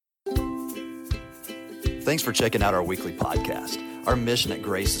Thanks for checking out our weekly podcast. Our mission at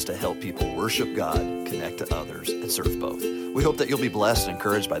Grace is to help people worship God, connect to others, and serve both. We hope that you'll be blessed and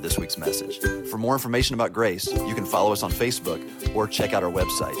encouraged by this week's message. For more information about Grace, you can follow us on Facebook or check out our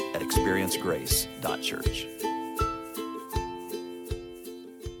website at experiencegrace.church.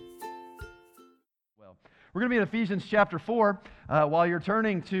 We're going to be in Ephesians chapter 4. While you're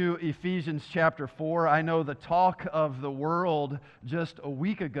turning to Ephesians chapter 4, I know the talk of the world just a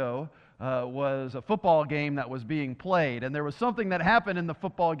week ago was a football game that was being played. And there was something that happened in the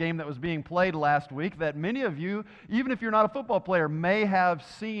football game that was being played last week that many of you, even if you're not a football player, may have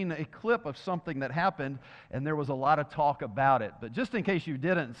seen a clip of something that happened, and there was a lot of talk about it. But just in case you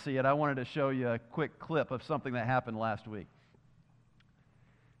didn't see it, I wanted to show you a quick clip of something that happened last week.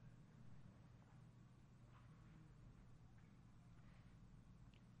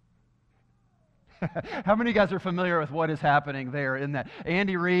 How many of you guys are familiar with what is happening there in that?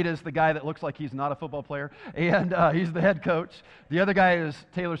 Andy Reid is the guy that looks like he's not a football player, and he's the head coach. The other guy is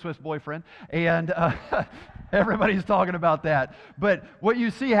Taylor Swift's boyfriend, and everybody's talking about that. But what you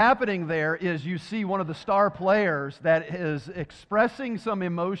see happening there is you see one of the star players that is expressing some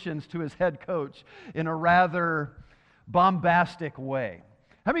emotions to his head coach in a rather bombastic way.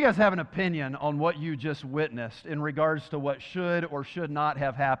 How many of you guys have an opinion on what you just witnessed in regards to what should or should not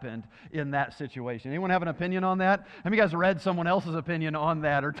have happened in that situation? Anyone have an opinion on that? How many of you guys read someone else's opinion on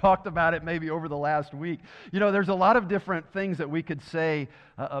that or talked about it maybe over the last week? You know, there's a lot of different things that we could say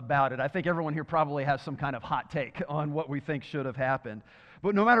about it. I think everyone here probably has some kind of hot take on what we think should have happened.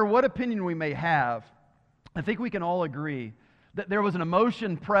 But no matter what opinion we may have, I think we can all agree that there was an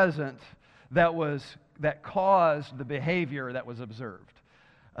emotion present that caused the behavior that was observed.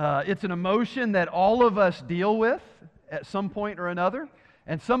 It's an emotion that all of us deal with at some point or another,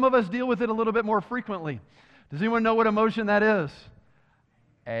 and some of us deal with it a little bit more frequently. Does anyone know what emotion that is?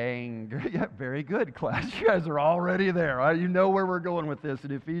 Anger. Yeah, very good, class. You guys are already there. Right? You know where we're going with this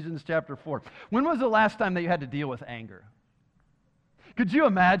in Ephesians chapter 4. When was the last time that you had to deal with anger? Could you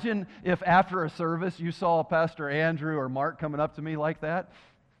imagine if after a service you saw Pastor Andrew or Mark coming up to me like that?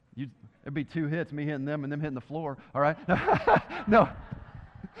 It'd be two hits, me hitting them and them hitting the floor, all right?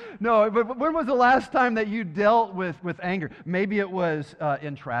 No, but when was the last time that you dealt with anger? Maybe it was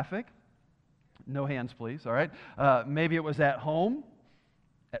in traffic. No hands, please, all right? Maybe it was at home,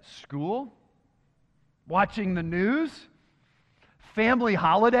 at school, watching the news, family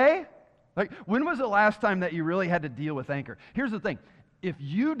holiday. Like, when was the last time that you really had to deal with anger? Here's the thing. If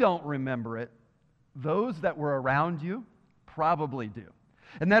you don't remember it, those that were around you probably do.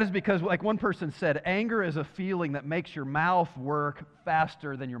 And that is because, like one person said, anger is a feeling that makes your mouth work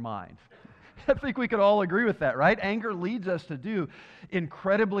faster than your mind. I think we could all agree with that, right? Anger leads us to do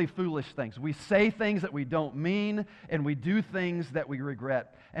incredibly foolish things. We say things that we don't mean, and we do things that we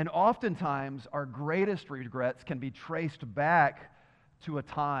regret. And oftentimes, our greatest regrets can be traced back to a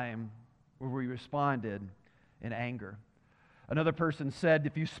time where we responded in anger. Another person said,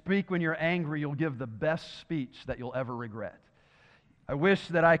 if you speak when you're angry, you'll give the best speech that you'll ever regret. I wish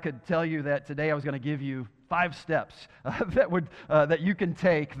that I could tell you that today I was going to give you 5 steps that you can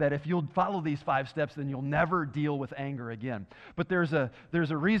take, that if you'll follow these 5 steps, then you'll never deal with anger again. But there's a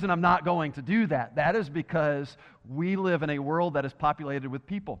reason I'm not going to do that. That is because we live in a world that is populated with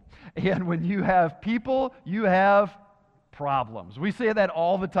people. And when you have people, you have problems. We say that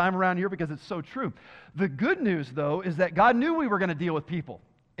all the time around here because it's so true. The good news, though, is that God knew we were going to deal with people.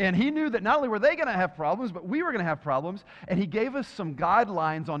 And He knew that not only were they going to have problems, but we were going to have problems. And He gave us some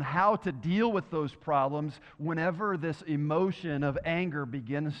guidelines on how to deal with those problems whenever this emotion of anger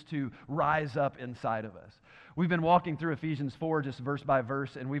begins to rise up inside of us. We've been walking through Ephesians 4 just verse by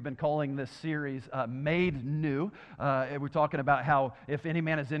verse, and we've been calling this series Made New. We're talking about how if any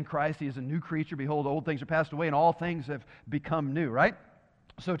man is in Christ, he is a new creature. Behold, old things are passed away, and all things have become new, right?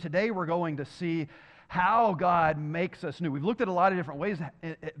 So today we're going to see how God makes us new. We've looked at a lot of different ways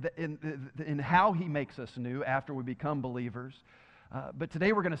in how He makes us new after we become believers. But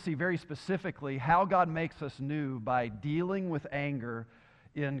today we're going to see very specifically how God makes us new by dealing with anger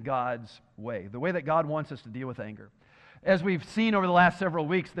in God's way, the way that God wants us to deal with anger. As we've seen over the last several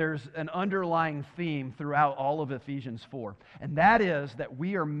weeks, there's an underlying theme throughout all of Ephesians 4, and that is that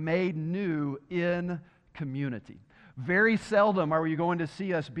we are made new in community. Very seldom are you going to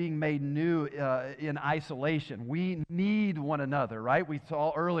see us being made new in isolation. We need one another, right? We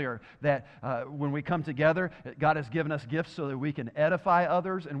saw earlier that when we come together, God has given us gifts so that we can edify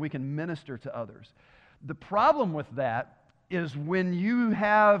others and we can minister to others. The problem with that is when you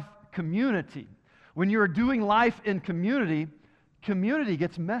have community, when you're doing life in community, community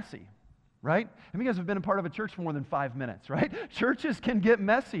gets messy. right? How many of you guys have been a part of a church for more than 5 minutes, right? Churches can get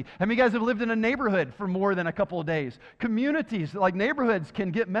messy. How many of you guys have lived in a neighborhood for more than a couple of days? Communities, like neighborhoods, can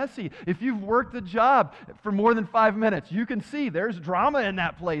get messy. If you've worked a job for more than 5 minutes, you can see there's drama in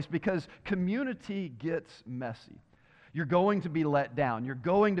that place because community gets messy. You're going to be let down. You're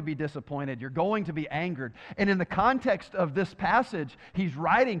going to be disappointed. You're going to be angered. And in the context of this passage, he's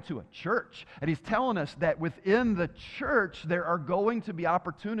writing to a church. And he's telling us that within the church, there are going to be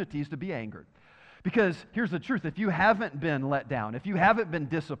opportunities to be angered. Because here's the truth. If you haven't been let down, if you haven't been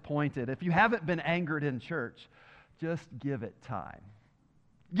disappointed, if you haven't been angered in church, just give it time.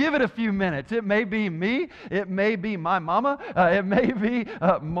 Give it a few minutes. It may be me. It may be my mama. It may be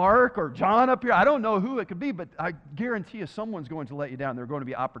Mark or John up here. I don't know who it could be, but I guarantee you someone's going to let you down. There are going to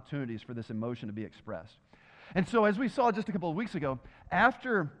be opportunities for this emotion to be expressed. And so as we saw just a couple of weeks ago,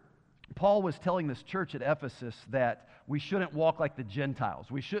 after Paul was telling this church at Ephesus that we shouldn't walk like the Gentiles,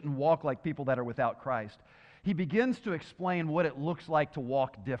 we shouldn't walk like people that are without Christ, he begins to explain what it looks like to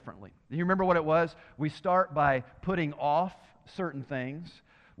walk differently. Do you remember what it was? We start by putting off certain things.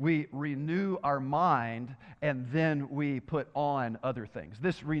 We renew our mind, and then we put on other things.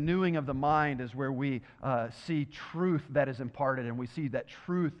 This renewing of the mind is where we see truth that is imparted, and we see that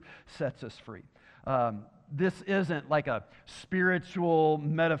truth sets us free. This isn't like a spiritual,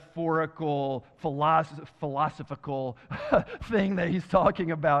 metaphorical, philosophical thing that he's talking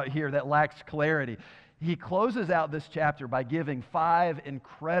about here that lacks clarity. He closes out this chapter by giving 5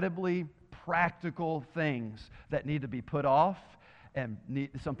 incredibly practical things that need to be put off, and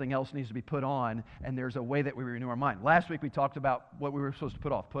something else needs to be put on, and there's a way that we renew our mind. Last week we talked about what we were supposed to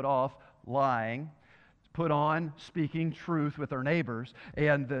put off. Put off lying, put on speaking truth with our neighbors,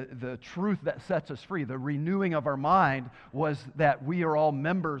 and the truth that sets us free, the renewing of our mind, was that we are all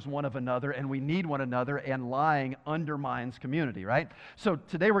members one of another, and we need one another, and lying undermines community, right? So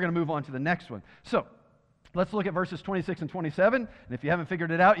today we're going to move on to the next one. So let's look at verses 26 and 27, and if you haven't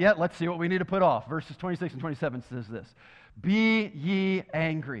figured it out yet, let's see what we need to put off. Verses 26 and 27 says this: "Be ye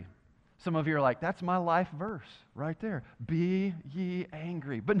angry." Some of you are like, that's my life verse right there. Be ye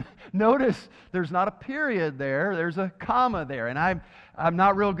angry. But notice there's not a period there. There's a comma there. And I'm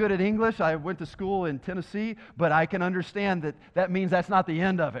not real good at English. I went to school in Tennessee, but I can understand that that means that's not the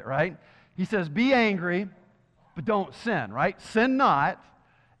end of it, right? He says, be angry, but don't sin, right? Sin not,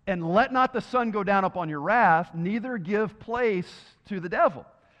 and let not the sun go down upon your wrath, neither give place to the devil.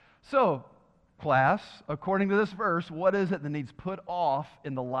 So, class, according to this verse, what is it that needs put off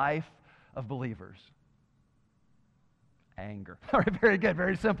in the life of believers? Anger. All right, very good,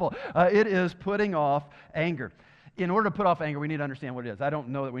 very simple. It is putting off anger. In order to put off anger, we need to understand what it is. I don't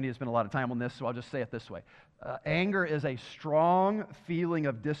know that we need to spend a lot of time on this, so I'll just say it this way. Anger is a strong feeling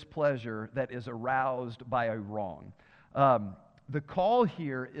of displeasure that is aroused by a wrong. The call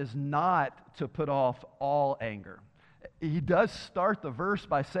here is not to put off all anger. He does start the verse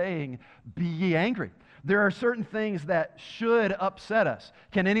by saying, be ye angry. There are certain things that should upset us.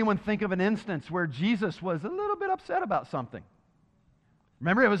 Can anyone think of an instance where Jesus was a little bit upset about something?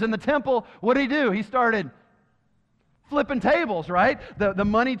 Remember, it was in the temple. What did he do? He started flipping tables, right? The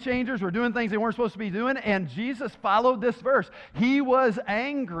money changers were doing things they weren't supposed to be doing, and Jesus followed this verse. He was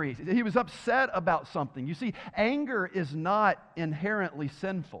angry. He was upset about something. You see, anger is not inherently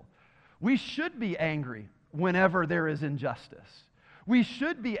sinful. We should be angry whenever there is injustice. We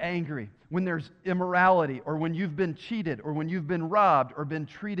should be angry when there's immorality, or when you've been cheated, or when you've been robbed, or been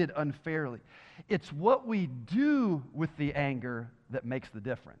treated unfairly. It's what we do with the anger that makes the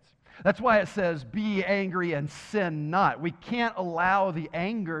difference. That's why it says, be angry and sin not. We can't allow the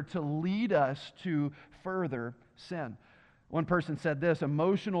anger to lead us to further sin. One person said this: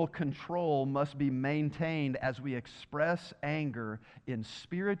 emotional control must be maintained as we express anger in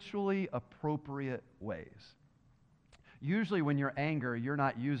spiritually appropriate ways. Usually when you're angry, you're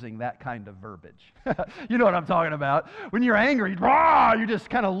not using that kind of verbiage. You know what I'm talking about. When you're angry, you just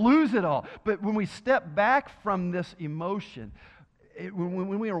kind of lose it all. But when we step back from this emotion,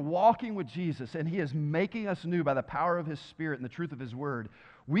 when we are walking with Jesus and He is making us new by the power of His Spirit and the truth of His Word,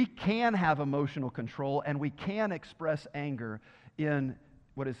 we can have emotional control, and we can express anger in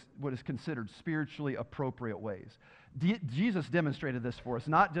what is considered spiritually appropriate ways. Jesus demonstrated this for us,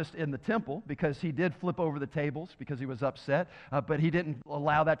 not just in the temple, because He did flip over the tables because He was upset, but He didn't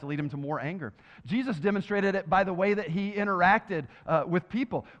allow that to lead Him to more anger. Jesus demonstrated it by the way that He interacted with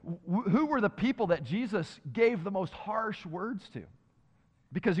people. Who were the people that Jesus gave the most harsh words to?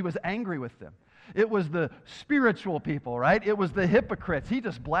 Because He was angry with them. It was the spiritual people, right? It was the hypocrites. He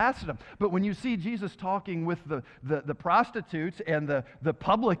just blasted them. But when you see Jesus talking with the prostitutes and the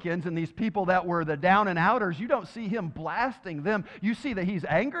publicans and these people that were the down and outers, you don't see him blasting them. You see that he's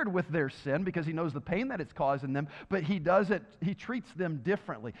angered with their sin because he knows the pain that it's causing them, but he treats them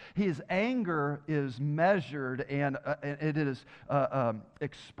differently. His anger is measured and it is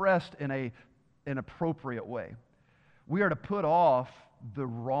expressed in an appropriate way. We are to put off the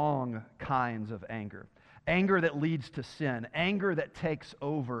wrong kinds of anger. Anger that leads to sin, anger that takes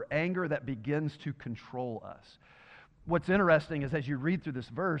over, anger that begins to control us. What's interesting is as you read through this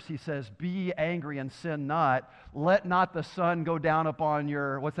verse, he says, be angry and sin not. Let not the sun go down upon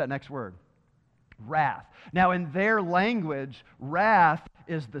your, what's that next word? Wrath. Now, in their language, wrath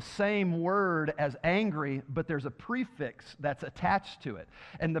is the same word as angry, but there's a prefix that's attached to it.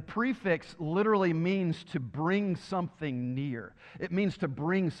 And the prefix literally means to bring something near. It means to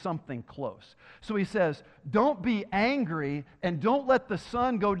bring something close. So he says, don't be angry and don't let the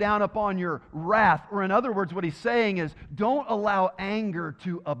sun go down upon your wrath. Or in other words, what he's saying is, don't allow anger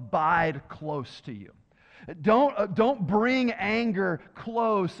to abide close to you. Don't bring anger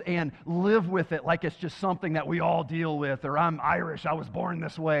close and live with it like it's just something that we all deal with, or I'm Irish, I was born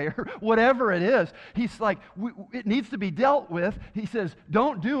this way, or whatever it is. He's like, it needs to be dealt with. He says,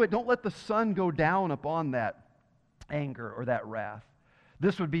 don't do it. Don't let the sun go down upon that anger or that wrath.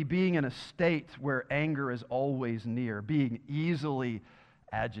 This would be being in a state where anger is always near, being easily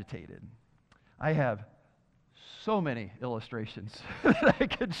agitated. I have so many illustrations that I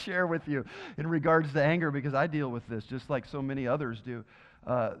could share with you in regards to anger because I deal with this just like so many others do.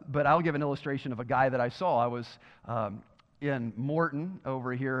 But I'll give an illustration of a guy that I saw. I was in Morton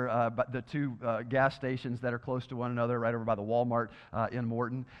over here, the two gas stations that are close to one another right over by the Walmart in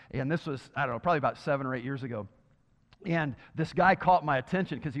Morton. And this was, I don't know, probably about 7 or 8 years ago. And this guy caught my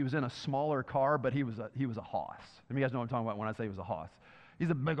attention because he was in a smaller car, but he was a hoss. I mean, you guys know what I'm talking about when I say he was a hoss. He's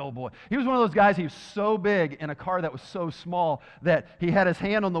a big old boy. He was one of those guys, he was so big in a car that was so small that he had his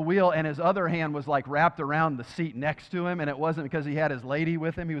hand on the wheel and his other hand was like wrapped around the seat next to him, and it wasn't because he had his lady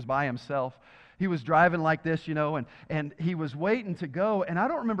with him. He was by himself. He was driving like this, and he was waiting to go, and I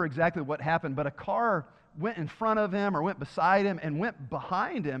don't remember exactly what happened, but a car went in front of him or went beside him and went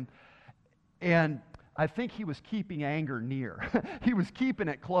behind him, and I think he was keeping anger near. He was keeping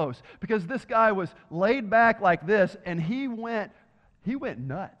it close because this guy was laid back like this, and he went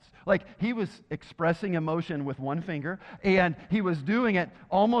nuts. Like he was expressing emotion with one finger, and he was doing it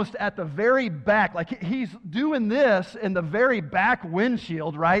almost at the very back. Like he's doing this in the very back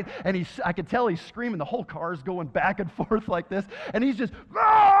windshield, right? And I could tell he's screaming. The whole car's going back and forth like this, and he's just,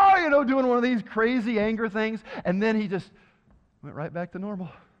 doing one of these crazy anger things. And then he just went right back to normal,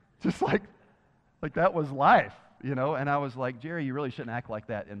 just like that was life. And I was like, Jerry, you really shouldn't act like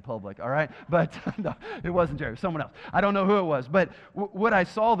that in public, all right? But no, it wasn't Jerry, it was someone else. I don't know who it was. But what I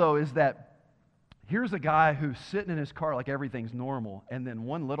saw, though, is that here's a guy who's sitting in his car like everything's normal, and then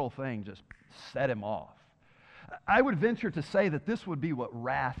one little thing just set him off. I would venture to say that this would be what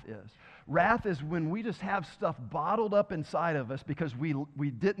wrath is. Wrath is when we just have stuff bottled up inside of us because we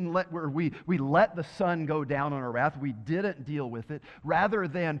let the sun go down on our wrath. We didn't deal with it. Rather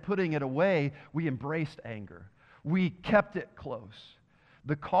than putting it away, we embraced anger. We kept it close.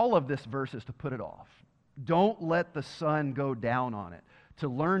 The call of this verse is to put it off. Don't let the sun go down on it, to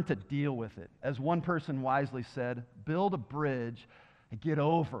learn to deal with it. As one person wisely said, build a bridge and get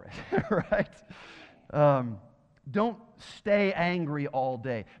over it, right? Don't stay angry all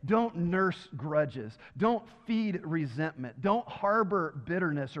day. Don't nurse grudges. Don't feed resentment. Don't harbor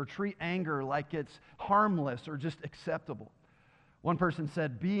bitterness or treat anger like it's harmless or just acceptable. One person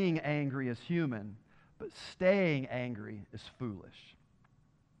said, being angry is human, but staying angry is foolish.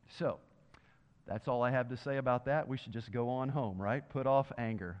 So, that's all I have to say about that. We should just go on home, right? Put off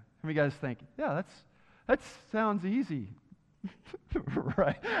anger. How many guys think, yeah, that sounds easy?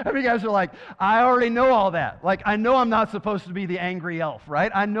 Right? How many guys are like, I already know all that. Like, I know I'm not supposed to be the angry elf,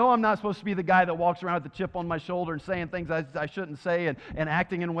 right? I know I'm not supposed to be the guy that walks around with the chip on my shoulder and saying things I shouldn't say and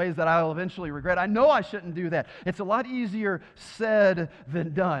acting in ways that I'll eventually regret. I know I shouldn't do that. It's a lot easier said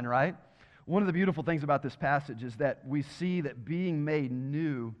than done, right? One of the beautiful things about this passage is that we see that being made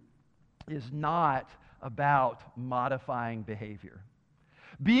new is not about modifying behavior.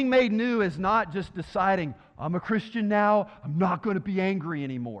 Being made new is not just deciding, I'm a Christian now, I'm not going to be angry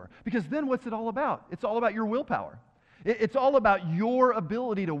anymore. Because then what's it all about? It's all about your willpower. It's all about your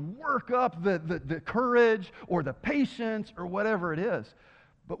ability to work up the courage or the patience or whatever it is.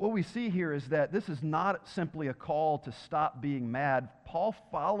 But what we see here is that this is not simply a call to stop being mad. Paul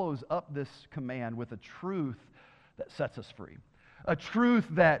follows up this command with a truth that sets us free. A truth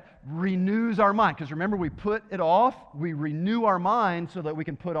that renews our mind. Because remember, we put it off, we renew our mind so that we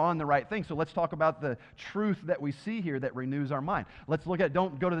can put on the right thing. So let's talk about the truth that we see here that renews our mind. Let's look at,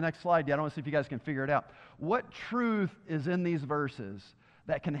 don't go to the next slide yet. I want to see if you guys can figure it out. What truth is in these verses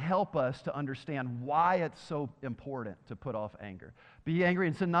that can help us to understand why it's so important to put off anger? Be angry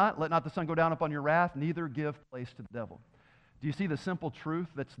and sin not. Let not the sun go down upon your wrath. Neither give place to the devil. Do you see the simple truth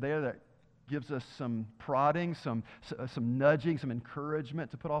that's there that gives us some prodding, some nudging, some encouragement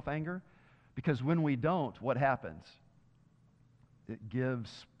to put off anger? Because when we don't, what happens? It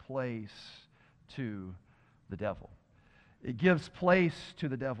gives place to the devil. It gives place to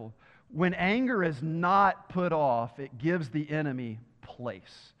the devil. When anger is not put off, it gives the enemy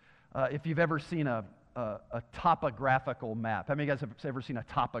place. If you've ever seen a topographical map. How many of you guys have ever seen a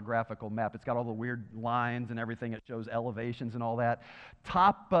topographical map? It's got all the weird lines and everything. It shows elevations and all that.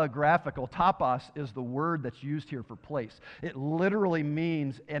 Topographical, topos is the word that's used here for place. It literally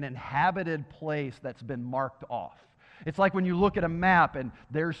means an inhabited place that's been marked off. It's like when you look at a map and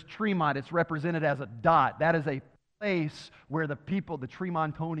there's Tremont, it's represented as a dot. That is a place where the people, the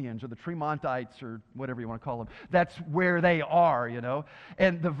Tremontonians or the Tremontites or whatever you want to call them, that's where they are, you know.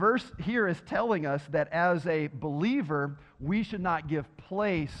 And the verse here is telling us that as a believer, we should not give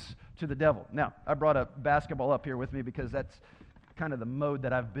place to the devil. Now, I brought a basketball up here with me because that's kind of the mode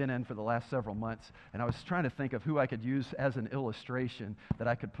that I've been in for the last several months. And I was trying to think of who I could use as an illustration that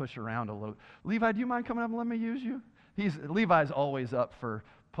I could push around a little. Levi, do you mind coming up and let me use you? Levi's always up for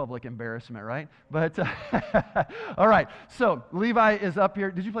public embarrassment, right? But, all right. So, Levi is up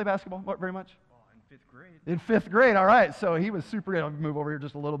here. Did you play basketball very much? In fifth grade. In fifth grade, all right. So, he was super good. I'll move over here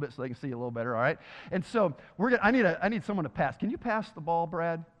just a little bit so they can see you a little better, all right? And so, I need someone to pass. Can you pass the ball,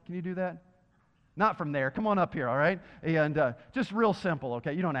 Brad? Can you do that? Not from there. Come on up here, all right? And just real simple,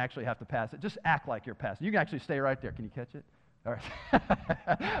 okay? You don't actually have to pass it. Just act like you're passing. You can actually stay right there. Can you catch it? All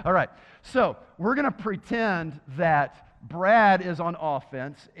right. All right. So, we're going to pretend that Brad is on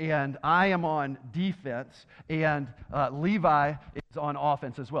offense, and I am on defense, and Levi is on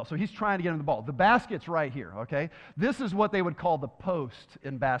offense as well. So he's trying to get him the ball. The basket's right here, okay? This is what they would call the post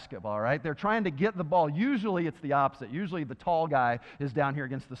in basketball, right? They're trying to get the ball. Usually it's the opposite. Usually the tall guy is down here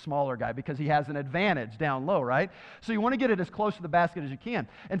against the smaller guy because he has an advantage down low, right? So you want to get it as close to the basket as you can.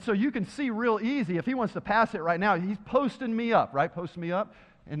 And so you can see real easy, if he wants to pass it right now, he's posting me up, right? Posting me up.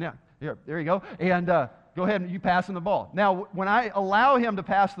 And now, there you go. And go ahead and you pass him the ball. Now, when I allow him to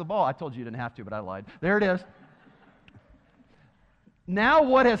pass the ball, I told you you didn't have to, but I lied. There it is. Now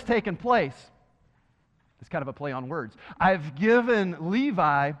what has taken place? It's kind of a play on words. I've given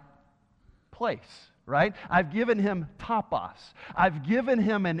Levi place, right? I've given him topos. I've given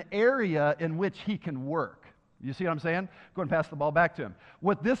him an area in which he can work. You see what I'm saying? Go and pass the ball back to him.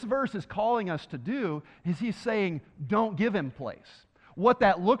 What this verse is calling us to do is he's saying, don't give him place. What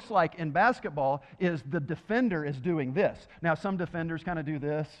that looks like in basketball is the defender is doing this. Now, some defenders kind of do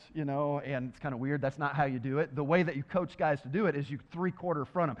this, you know, and it's kind of weird. That's not how you do it. The way that you coach guys to do it is you three-quarter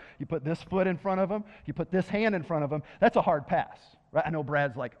front them. You put this foot in front of them. You put this hand in front of them. That's a hard pass, right? I know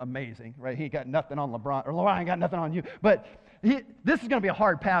Brad's like amazing, right? He ain't got nothing on LeBron, or LeBron ain't got nothing on you. But this is going to be a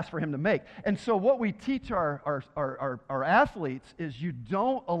hard pass for him to make. And so what we teach our athletes is you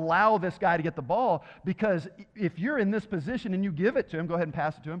don't allow this guy to get the ball, because if you're in this position and you give it to him, go ahead and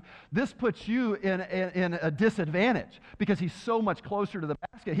pass it to him, this puts you in a disadvantage because he's so much closer to the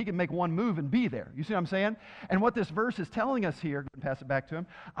basket. He can make one move and be there. You see what I'm saying? And what this verse is telling us here, go ahead and pass it back to him,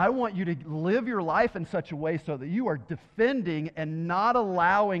 I want you to live your life in such a way so that you are defending and not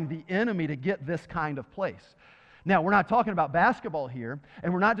allowing the enemy to get this kind of place. Now, we're not talking about basketball here,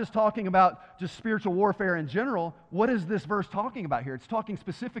 and we're not just talking about just spiritual warfare in general. What is this verse talking about here? It's talking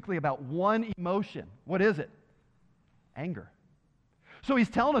specifically about one emotion. What is it? Anger. So he's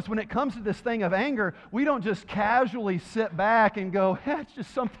telling us when it comes to this thing of anger, we don't just casually sit back and go, it's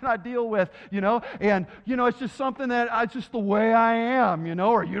just something I deal with, you know, and, you know, it's just something that it's just the way I am, you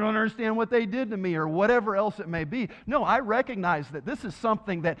know, or you don't understand what they did to me or whatever else it may be. No, I recognize that this is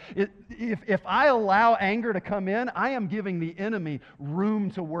something that if I allow anger to come in, I am giving the enemy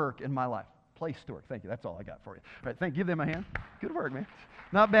room to work in my life. Place to work. Thank you. That's all I got for you. All right, give them a hand. Good work, man.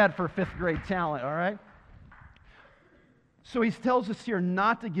 Not bad for fifth grade talent, all right? So he tells us here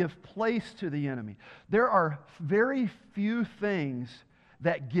not to give place to the enemy. There are very few things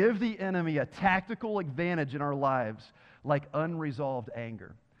that give the enemy a tactical advantage in our lives like unresolved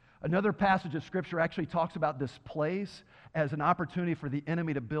anger. Another passage of Scripture actually talks about this place as an opportunity for the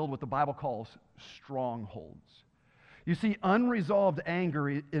enemy to build what the Bible calls strongholds. You see, unresolved anger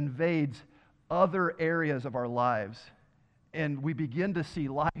invades other areas of our lives, and we begin to see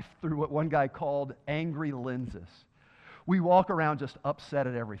life through what one guy called angry lenses. We walk around just upset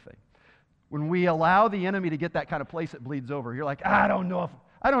at everything. When we allow the enemy to get that kind of place, it bleeds over. You're like, I don't know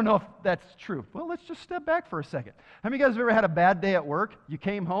if that's true. Well, let's just step back for a second. How many of you guys have ever had a bad day at work? You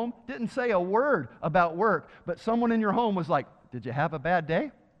came home, didn't say a word about work, but someone in your home was like, did you have a bad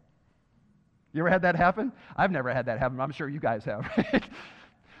day? You ever had that happen? I've never had that happen. I'm sure you guys have. Right?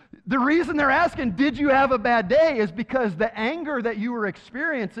 The reason they're asking, did you have a bad day, is because the anger that you were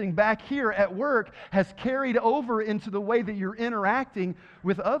experiencing back here at work has carried over into the way that you're interacting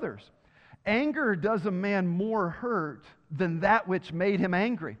with others. Anger does a man more hurt than that which made him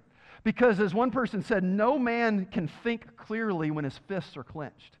angry. Because as one person said, no man can think clearly when his fists are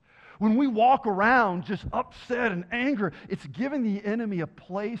clenched. When we walk around just upset and angry, it's giving the enemy a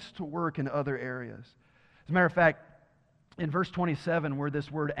place to work in other areas. As a matter of fact, in verse 27, where this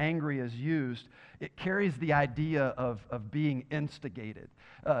word angry is used, it carries the idea of being instigated.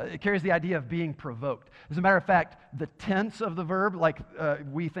 It carries the idea of being provoked. As a matter of fact, the tense of the verb, like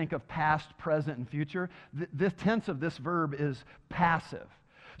we think of past, present, and future, the tense of this verb is passive.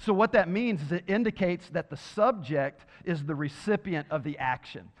 So what that means is it indicates that the subject is the recipient of the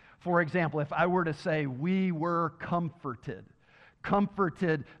action. For example, if I were to say, we were comforted.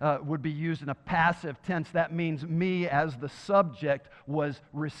 Comforted would be used in a passive tense. That means me as the subject was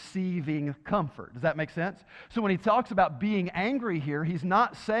receiving comfort. Does that make sense? So when he talks about being angry here, he's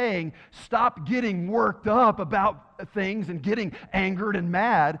not saying stop getting worked up about things and getting angered and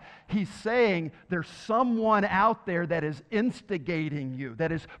mad. He's saying there's someone out there that is instigating you,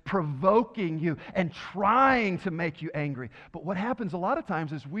 that is provoking you and trying to make you angry. But what happens a lot of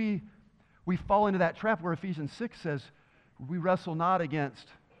times is we fall into that trap where Ephesians 6 says, we wrestle not against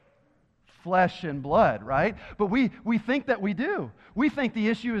flesh and blood, right? But we think that we do. We think the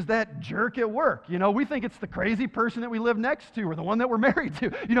issue is that jerk at work. We think it's the crazy person that we live next to or the one that we're married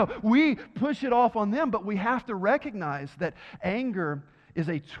to. We push it off on them, but we have to recognize that anger is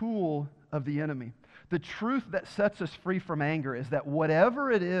a tool of the enemy. The truth that sets us free from anger is that whatever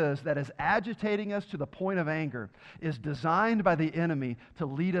it is that is agitating us to the point of anger is designed by the enemy to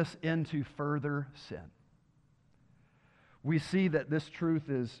lead us into further sin. We see that this truth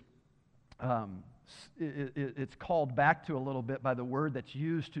is, it's called back to a little bit by the word that's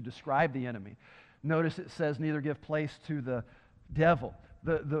used to describe the enemy. Notice it says, neither give place to the devil.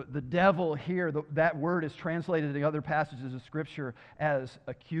 The devil here, that word is translated in other passages of Scripture as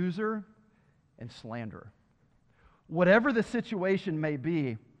accuser and slanderer. Whatever the situation may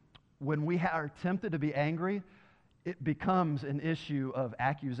be, when we are tempted to be angry, it becomes an issue of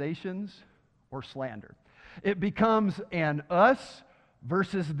accusations or slander. It becomes an us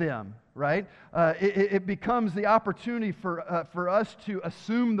versus them, right? It becomes the opportunity for us to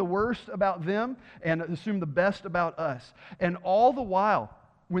assume the worst about them and assume the best about us. And all the while,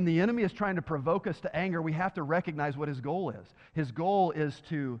 when the enemy is trying to provoke us to anger, we have to recognize what his goal is. His goal is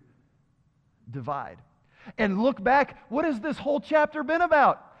to divide. And look back, what has this whole chapter been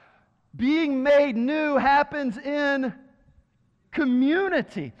about? Being made new happens in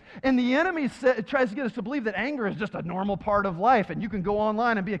community. And the enemy tries to get us to believe that anger is just a normal part of life and you can go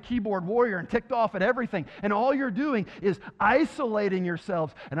online and be a keyboard warrior and ticked off at everything. And all you're doing is isolating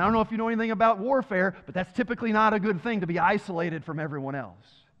yourselves. And I don't know if you know anything about warfare, but that's typically not a good thing to be isolated from everyone else.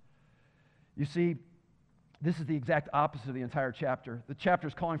 You see, this is the exact opposite of the entire chapter. The chapter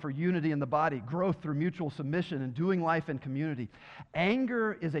is calling for unity in the body, growth through mutual submission, and doing life in community.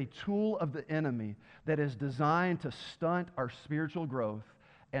 Anger is a tool of the enemy that is designed to stunt our spiritual growth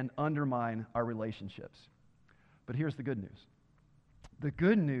and undermine our relationships. But here's the good news. The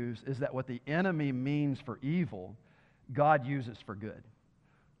good news is that what the enemy means for evil, God uses for good.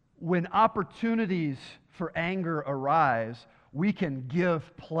 When opportunities for anger arise, we can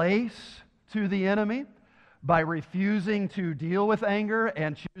give place to the enemy by refusing to deal with anger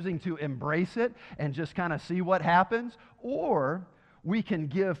and choosing to embrace it and just kind of see what happens, or we can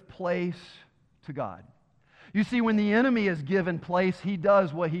give place to God. You see, when the enemy is given place, he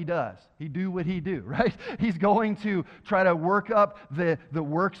does what he does. He do what he do, right? He's going to try to work up the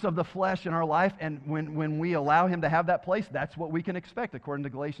works of the flesh in our life, and when we allow him to have that place, that's what we can expect according to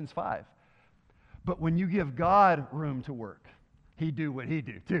Galatians 5. But when you give God room to work, he do what he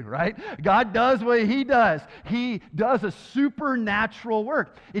do too, right? God does what he does. He does a supernatural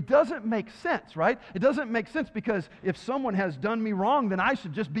work. It doesn't make sense, right? It doesn't make sense because if someone has done me wrong, then I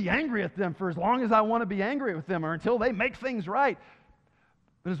should just be angry at them for as long as I want to be angry with them or until they make things right.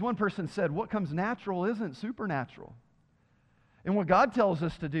 But as one person said, what comes natural isn't supernatural. And what God tells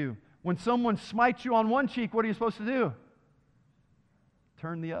us to do, when someone smites you on one cheek, what are you supposed to do?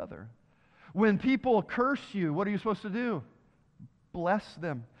 Turn the other. When people curse you, what are you supposed to do? Bless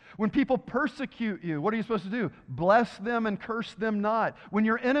them. When people persecute you, what are you supposed to do? Bless them and curse them not. When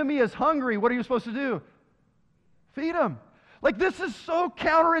your enemy is hungry, what are you supposed to do? Feed them. Like, this is so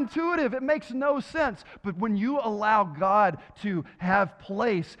counterintuitive. It makes no sense. But when you allow God to have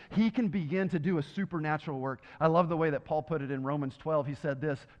place, He can begin to do a supernatural work. I love the way that Paul put it in Romans 12. He said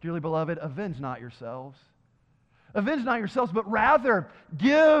this, "Dearly beloved, avenge not yourselves. Avenge not yourselves, but rather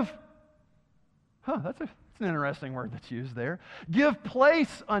give..." That's an interesting word that's used there. "Give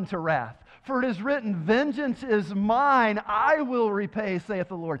place unto wrath. For it is written, vengeance is mine, I will repay, saith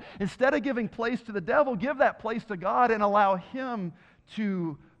the Lord." Instead of giving place to the devil, give that place to God and allow Him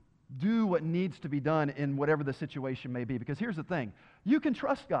to do what needs to be done in whatever the situation may be. Because here's the thing, you can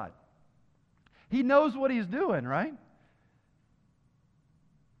trust God. He knows what He's doing, right?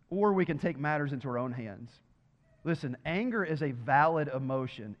 Or we can take matters into our own hands. Listen, anger is a valid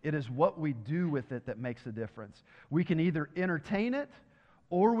emotion. It is what we do with it that makes a difference. We can either entertain it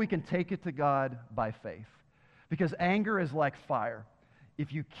or we can take it to God by faith. Because anger is like fire.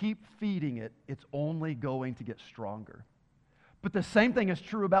 If you keep feeding it, it's only going to get stronger. But the same thing is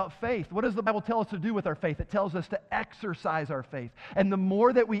true about faith. What does the Bible tell us to do with our faith? It tells us to exercise our faith. And the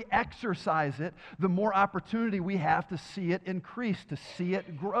more that we exercise it, the more opportunity we have to see it increase, to see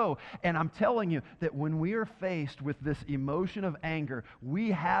it grow. And I'm telling you that when we are faced with this emotion of anger,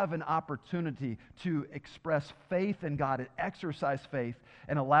 we have an opportunity to express faith in God and exercise faith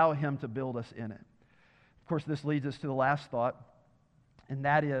and allow Him to build us in it. Of course, this leads us to the last thought, and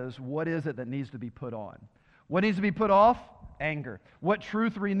that is, what is it that needs to be put on? What needs to be put off? Anger. What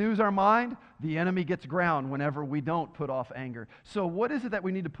truth renews our mind? The enemy gets ground whenever we don't put off anger. So what is it that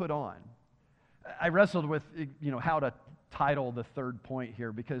we need to put on? I wrestled with, how to title the third point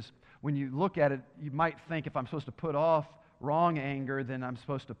here, because when you look at it, you might think if I'm supposed to put off wrong anger, then I'm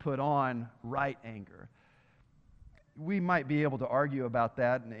supposed to put on right anger. We might be able to argue about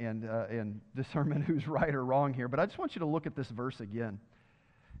that and determine who's right or wrong here, but I just want you to look at this verse again.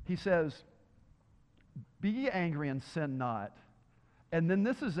 He says, "Be ye angry and sin not." And then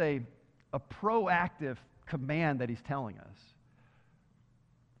this is a proactive command that he's telling us.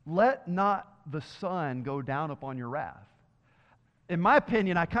 "Let not the sun go down upon your wrath." In my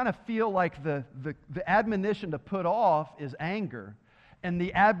opinion, I kind of feel like the admonition to put off is anger, and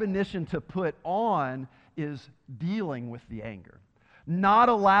the admonition to put on is dealing with the anger. Not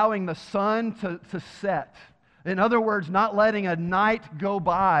allowing the sun to set. In other words, not letting a night go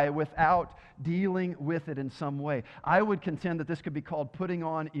by without dealing with it in some way. I would contend that this could be called putting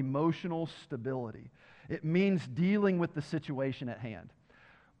on emotional stability. It means dealing with the situation at hand.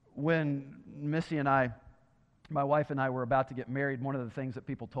 When Missy and my wife and I were about to get married, one of the things that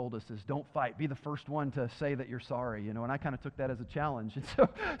people told us is, don't fight. Be the first one to say that you're sorry, and I kind of took that as a challenge. And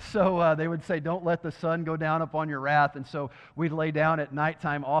so they would say, don't let the sun go down upon your wrath. And so we'd lay down at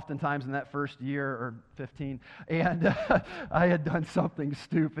nighttime, oftentimes in that first year or 15, and I had done something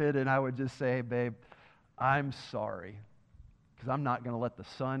stupid, and I would just say, babe, I'm sorry, because I'm not going to let the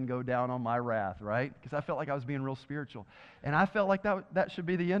sun go down on my wrath, right? Because I felt like I was being real spiritual. And I felt like that should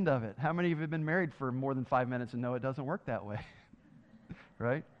be the end of it. How many of you have been married for more than 5 minutes and know it doesn't work that way?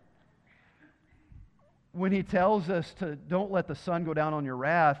 Right? When he tells us to don't let the sun go down on your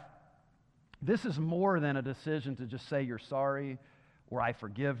wrath, this is more than a decision to just say you're sorry or I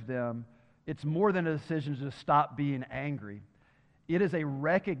forgive them. It's more than a decision to just stop being angry. It is a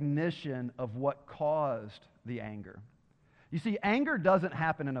recognition of what caused the anger. You see, anger doesn't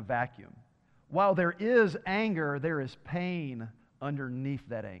happen in a vacuum. While there is anger, there is pain underneath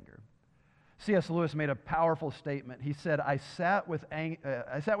that anger. C.S. Lewis made a powerful statement. He said, I sat with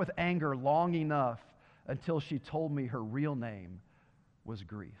anger long enough until she told me her real name was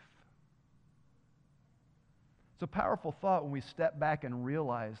grief. It's a powerful thought when we step back and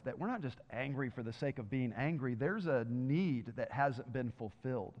realize that we're not just angry for the sake of being angry. There's a need that hasn't been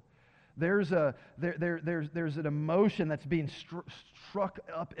fulfilled. There's an emotion that's being struck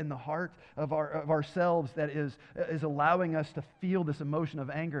up in the heart of ourselves that is allowing us to feel this emotion of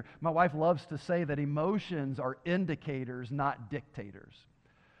anger. My wife loves to say that emotions are indicators, not dictators.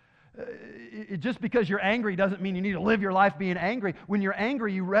 Just because you're angry doesn't mean you need to live your life being angry. When you're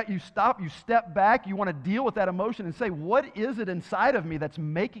angry, you stop, you step back, you want to deal with that emotion and say, what is it inside of me that's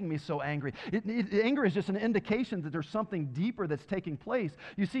making me so angry? Anger is just an indication that there's something deeper that's taking place.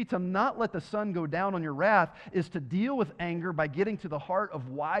 You see, to not let the sun go down on your wrath is to deal with anger by getting to the heart of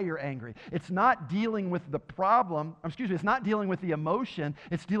why you're angry. It's not dealing with the problem, it's not dealing with the emotion,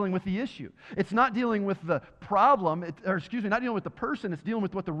 it's dealing with the issue. It's not dealing with the problem, not dealing with the person, it's dealing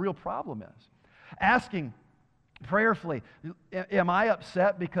with what the real problem is. Asking prayerfully, am I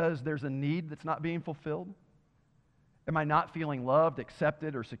upset because there's a need that's not being fulfilled? Am I not feeling loved,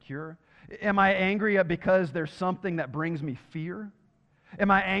 accepted, or secure? Am I angry because there's something that brings me fear? Am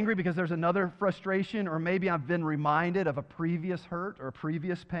I angry because there's another frustration, or maybe I've been reminded of a previous hurt or a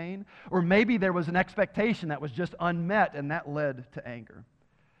previous pain? Or maybe there was an expectation that was just unmet and that led to anger.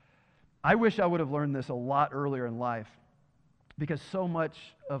 I wish I would have learned this a lot earlier in life, because so much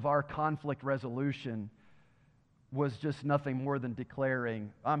of our conflict resolution was just nothing more than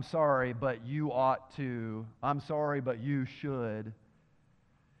declaring, I'm sorry, but you ought to. I'm sorry, but you should.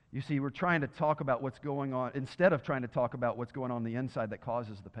 You see, we're trying to talk about what's going on, instead of trying to talk about what's going on the inside that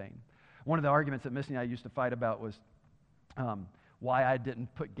causes the pain. One of the arguments that Missy and I used to fight about was why I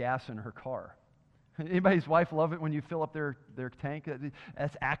didn't put gas in her car. Anybody's wife love it when you fill up their tank?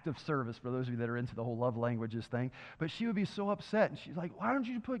 That's active service for those of you that are into the whole love languages thing. But she would be so upset, and she's like, why don't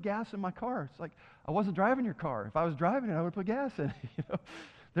you put gas in my car? It's like, I wasn't driving your car. If I was driving it, I would put gas in it.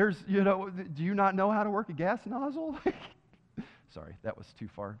 Do you not know how to work a gas nozzle? Sorry, that was too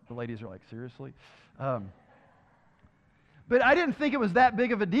far. The ladies are like, seriously? But I didn't think it was that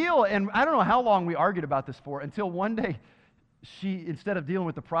big of a deal, and I don't know how long we argued about this for, until one day she, instead of dealing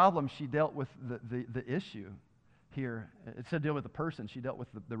with the problem, she dealt with the issue here. Instead of dealing with the person, she dealt with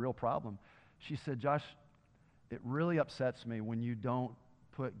the real problem. She said, Josh, it really upsets me when you don't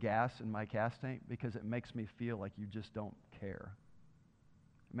put gas in my gas tank, because it makes me feel like you just don't care.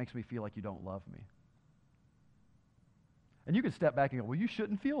 It makes me feel like you don't love me. And you can step back and go, well, you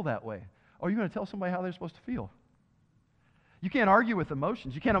shouldn't feel that way. Or you're going to tell somebody how they're supposed to feel. You can't argue with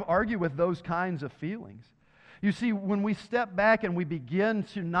emotions. You can't argue with those kinds of feelings. You see, when we step back and we begin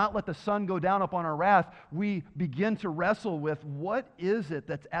to not let the sun go down upon our wrath, we begin to wrestle with what is it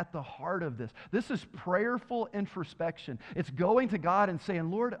that's at the heart of this. This is prayerful introspection. It's going to God and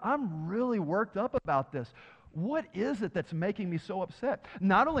saying, Lord, I'm really worked up about this. What is it that's making me so upset?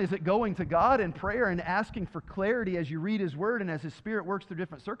 Not only is it going to God in prayer and asking for clarity as you read His Word and as His Spirit works through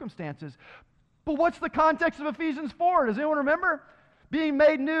different circumstances, but what's the context of Ephesians 4? Does anyone remember? Being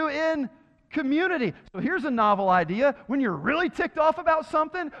made new in community. So here's a novel idea. When you're really ticked off about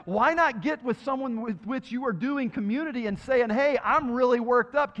something, why not get with someone with which you are doing community and saying, hey, I'm really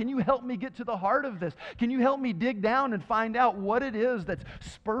worked up. Can you help me get to the heart of this? Can you help me dig down and find out what it is that's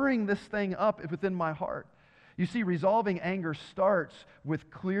spurring this thing up within my heart? You see, resolving anger starts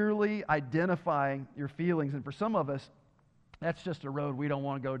with clearly identifying your feelings. And for some of us, that's just a road we don't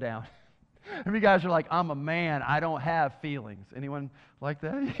want to go down. How many guys are like, I'm a man, I don't have feelings? Anyone like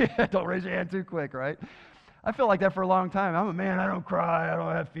that? Yeah, don't raise your hand too quick, right? I feel like that for a long time. I'm a man, I don't cry, I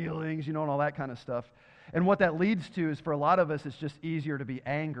don't have feelings, and all that kind of stuff. And what that leads to is, for a lot of us, it's just easier to be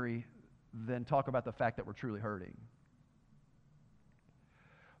angry than talk about the fact that we're truly hurting.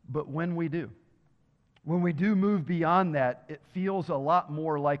 But when we do move beyond that, it feels a lot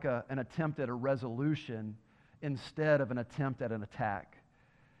more like an attempt at a resolution instead of an attempt at an attack.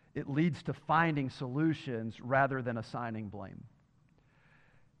 It leads to finding solutions rather than assigning blame.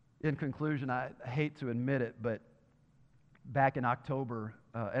 In conclusion, I hate to admit it, but back in October,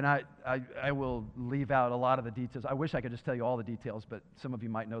 and I will leave out a lot of the details. I wish I could just tell you all the details, but some of you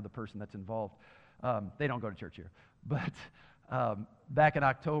might know the person that's involved. They don't go to church here. But back in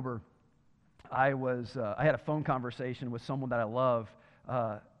October, I had a phone conversation with someone that I love,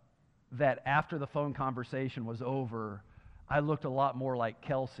 that after the phone conversation was over, I looked a lot more like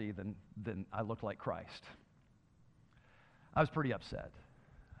Kelsey than I looked like Christ. I was pretty upset.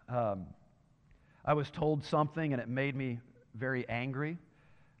 I was told something and it made me very angry.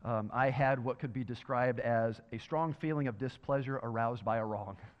 I had what could be described as a strong feeling of displeasure aroused by a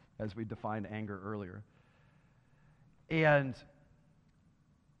wrong, as we defined anger earlier. And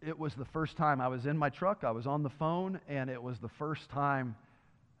it was the first time I was in my truck, I was on the phone, and it was the first time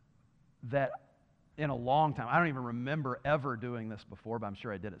that in a long time, I don't even remember ever doing this before, but I'm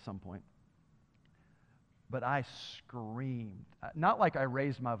sure I did at some point. But I screamed. Not like I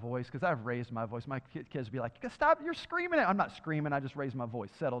raised my voice, because I've raised my voice. My kids would be like, stop, you're screaming. I'm not screaming, I just raised my voice.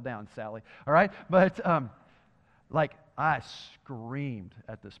 Settle down, Sally. All right? But I screamed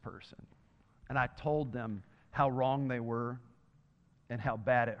at this person. And I told them how wrong they were and how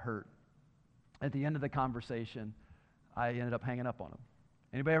bad it hurt. At the end of the conversation, I ended up hanging up on them.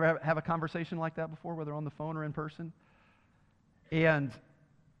 Anybody ever have a conversation like that before, whether on the phone or in person? And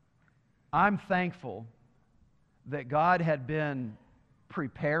I'm thankful that God had been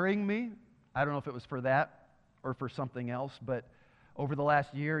preparing me. I don't know if it was for that or for something else, but over the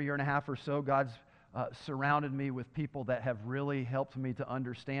last year and a half or so, God's surrounded me with people that have really helped me to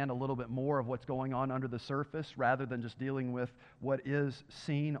understand a little bit more of what's going on under the surface rather than just dealing with what is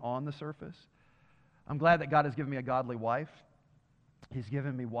seen on the surface. I'm glad that God has given me a godly wife. He's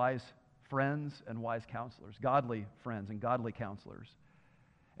given me wise friends and wise counselors, godly friends and godly counselors.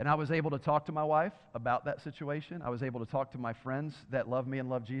 And I was able to talk to my wife about that situation. I was able to talk to my friends that love me and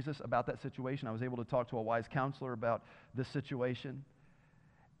love Jesus about that situation. I was able to talk to a wise counselor about this situation.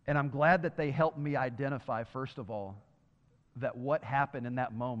 And I'm glad that they helped me identify, first of all, that what happened in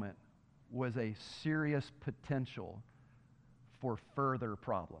that moment was a serious potential for further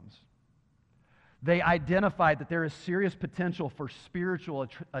problems. They identified that there is serious potential for spiritual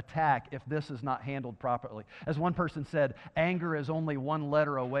attack if this is not handled properly. As one person said, anger is only one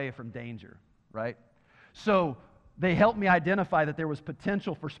letter away from danger, right? So they helped me identify that there was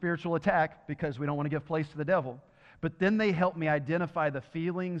potential for spiritual attack because we don't want to give place to the devil. But then they helped me identify the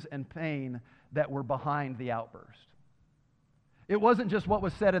feelings and pain that were behind the outburst. It wasn't just what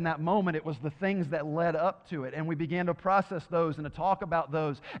was said in that moment, it was the things that led up to it. And we began to process those and to talk about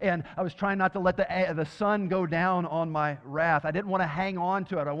those. And I was trying not to let the sun go down on my wrath. I didn't want to hang on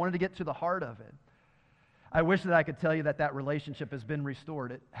to it. I wanted to get to the heart of it. I wish that I could tell you that that relationship has been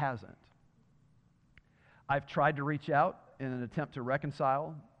restored. It hasn't. I've tried to reach out in an attempt to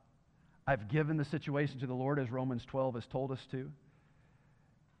reconcile. I've given the situation to the Lord as Romans 12 has told us to.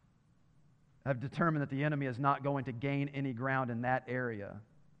 I've determined that the enemy is not going to gain any ground in that area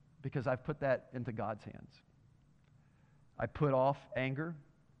because I've put that into God's hands. I put off anger.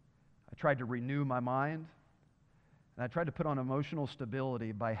 I tried to renew my mind. And I tried to put on emotional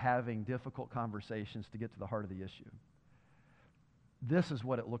stability by having difficult conversations to get to the heart of the issue. This is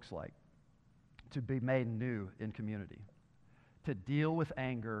what it looks like to be made new in community, to deal with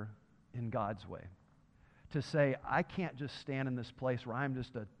anger in God's way, to say, I can't just stand in this place where I'm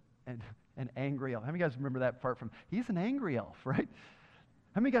just an angry elf. How many of you guys remember that part from, he's an angry elf, right?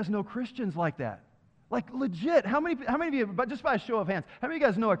 How many of you guys know Christians like that? Like legit, how many of you, but just by a show of hands, how many of you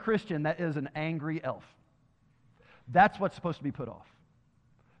guys know a Christian that is an angry elf? That's what's supposed to be put off.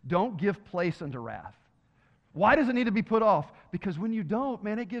 Don't give place unto wrath. Why does it need to be put off? Because when you don't,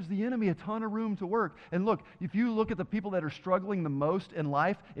 man, it gives the enemy a ton of room to work. And look, if you look at the people that are struggling the most in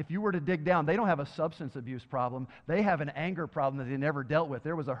life, if you were to dig down, they don't have a substance abuse problem. They have an anger problem that they never dealt with.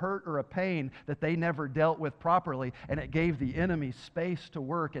 There was a hurt or a pain that they never dealt with properly, and it gave the enemy space to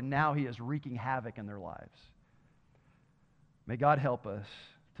work, and now he is wreaking havoc in their lives. May God help us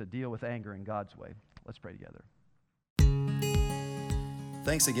to deal with anger in God's way. Let's pray together.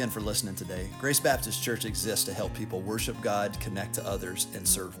 Thanks again for listening today. Grace Baptist Church exists to help people worship God, connect to others, and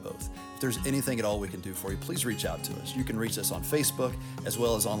serve both. If there's anything at all we can do for you, please reach out to us. You can reach us on Facebook as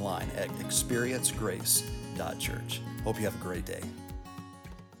well as online at experiencegrace.church. Hope you have a great day.